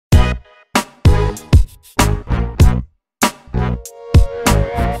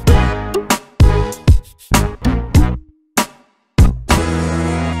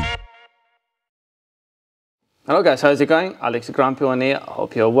Hello guys, how's it going? Alex the Grumpy One here. I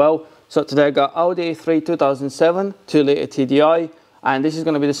hope you're well. So today I got Audi A3 2007 2-litre TDI, and this is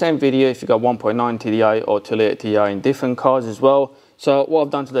going to be the same video if you got 1.9 TDI or 2-litre TDI in different cars as well. So what I've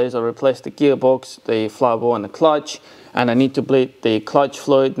done today is I replaced the gearbox, the flywheel and the clutch, and I need to bleed the clutch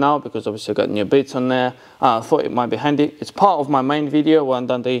fluid now because obviously I've got new bits on there. I thought it might be handy. It's part of my main video where I've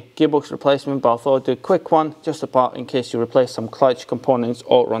done the gearbox replacement, but I thought I'd do a quick one just apart in case you replace some clutch components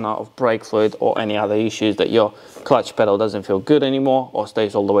or run out of brake fluid or any other issues that your clutch pedal doesn't feel good anymore or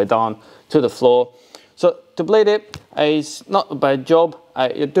stays all the way down to the floor. So to bleed it is not a bad job.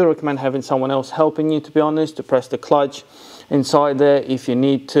 I do recommend having someone else helping you, to be honest, to press the clutch inside there if you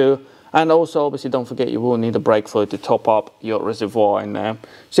need to. And also, obviously, don't forget you will need a brake fluid to top up your reservoir in there.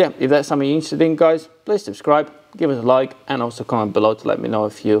 So yeah, if that's something you're interested in, guys, please subscribe, give us a like, and also comment below to let me know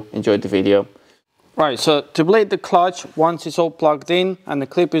if you enjoyed the video. Right, so to bleed the clutch, once it's all plugged in and the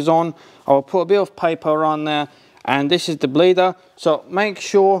clip is on, I'll put a bit of paper around there, and this is the bleeder. So make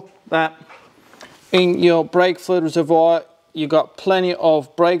sure that in your brake fluid reservoir, you got plenty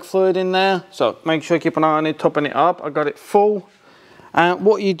of brake fluid in there. So make sure you keep an eye on it, topping it up. I got it full. And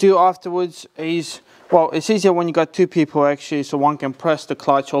what you do afterwards is, well, it's easier when you got two people actually, so one can press the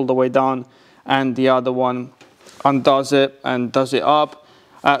clutch all the way down and the other one undoes it and does it up.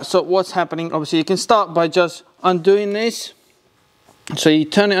 So what's happening, obviously you can start by just undoing this. So you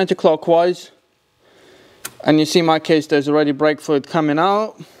turn it anti-clockwise, and you see in my case there's already brake fluid coming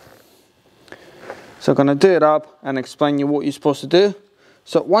out. So I'm going to do it up and explain you what you're supposed to do.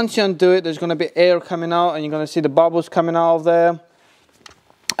 So once you undo it, there's going to be air coming out and you're going to see the bubbles coming out of there.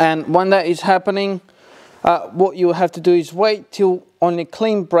 And when that is happening, what you have to do is wait till only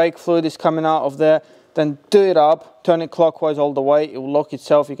clean brake fluid is coming out of there, then do it up, turn it clockwise all the way, it will lock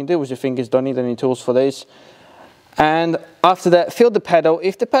itself. You can do it with your fingers, don't need any tools for this. And after that, feel the pedal.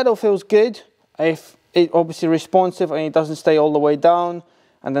 If the pedal feels good, if it obviously responsive and it doesn't stay all the way down,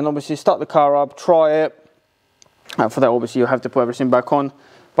 and then obviously start the car up, try it. And for that, obviously you have to put everything back on.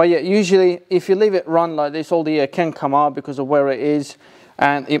 But yeah, usually if you leave it run like this, all the air can come out because of where it is,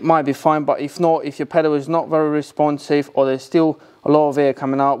 and it might be fine. But if not, if your pedal is not very responsive or there's still a lot of air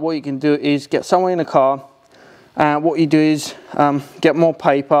coming out, what you can do is get someone in the car, and what you do is get more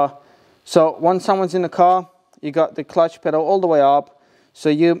paper. So once someone's in the car, you got the clutch pedal all the way up, so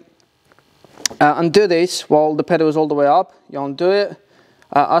you undo this while the pedal is all the way up. You undo it,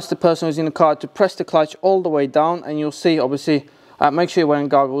 ask the person who's in the car to press the clutch all the way down, and you'll see, obviously, make sure you're wearing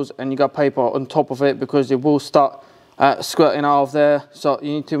goggles and you got paper on top of it because it will start squirting out of there. So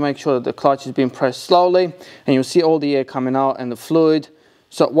you need to make sure that the clutch is being pressed slowly, and you'll see all the air coming out and the fluid.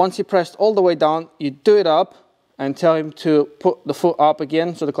 So once you pressed all the way down, you do it up and tell him to put the foot up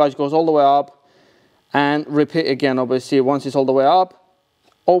again so the clutch goes all the way up, and repeat again. Obviously once it's all the way up,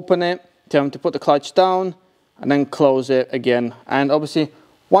 open it, tell him to put the clutch down, and then close it again. And obviously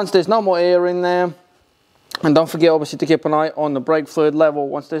once there's no more air in there, and don't forget obviously to keep an eye on the brake fluid level.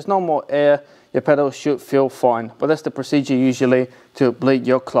 Once there's no more air, your pedal should feel fine. But that's the procedure usually to bleed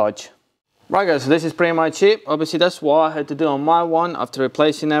your clutch. Right guys, so this is pretty much it. Obviously that's what I had to do on my one after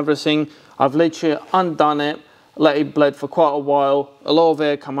replacing everything. I've literally undone it, let it bleed for quite a while, a lot of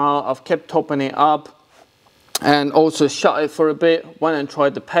air come out. I've kept topping it up and also shut it for a bit. Went and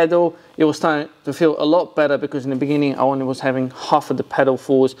tried the pedal. It was starting to feel a lot better because in the beginning I only was having half of the pedal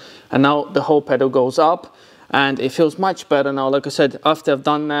force, and now the whole pedal goes up and it feels much better now. Like I said, after I've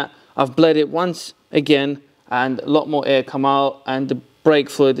done that, I've bled it once again and a lot more air come out, and the brake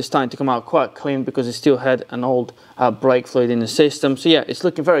fluid is starting to come out quite clean because it still had an old brake fluid in the system. So yeah, it's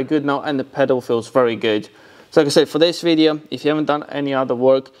looking very good now and the pedal feels very good. So like I said, for this video, if you haven't done any other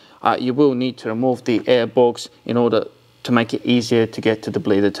work, you will need to remove the air box in order to make it easier to get to the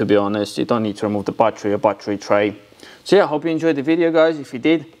bleeder, to be honest. You don't need to remove the battery or battery tray. So yeah, I hope you enjoyed the video, guys. If you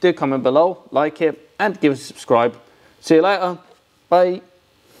did, do comment below, like it, and give us a subscribe. See you later. Bye.